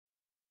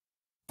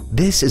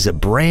This is a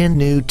brand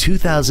new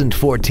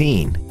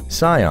 2014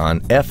 Scion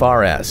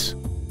FRS.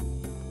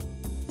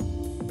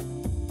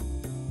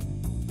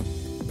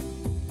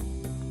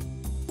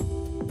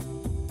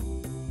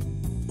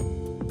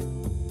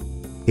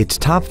 Its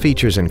top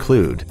features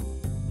include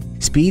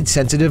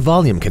speed-sensitive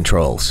volume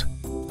controls,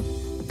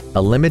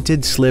 a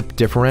limited slip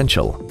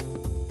differential,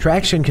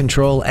 traction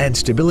control and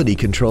stability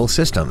control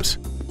systems,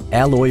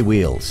 alloy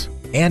wheels,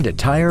 and a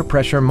tire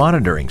pressure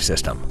monitoring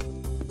system.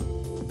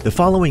 The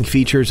following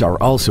features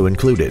are also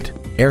included: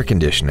 air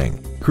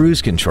conditioning,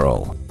 cruise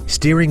control,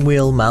 steering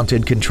wheel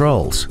mounted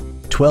controls,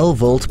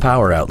 12-volt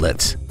power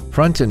outlets,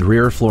 front and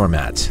rear floor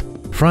mats,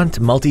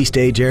 front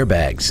multi-stage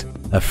airbags,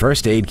 a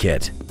first aid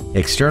kit,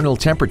 external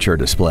temperature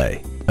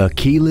display, a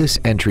keyless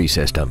entry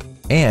system,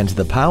 and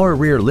the power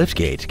rear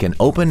liftgate can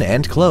open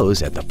and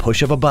close at the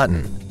push of a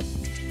button.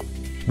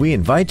 We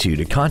invite you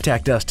to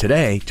contact us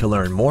today to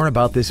learn more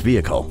about this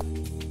vehicle.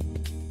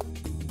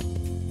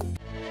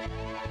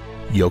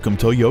 Yoakum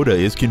Toyota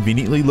is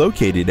conveniently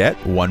located at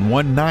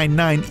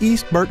 1199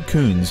 East Bart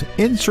Coons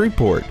in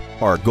Shreveport.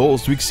 Our goal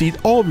is to exceed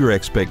all of your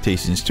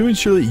expectations to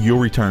ensure that you'll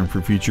return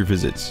for future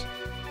visits.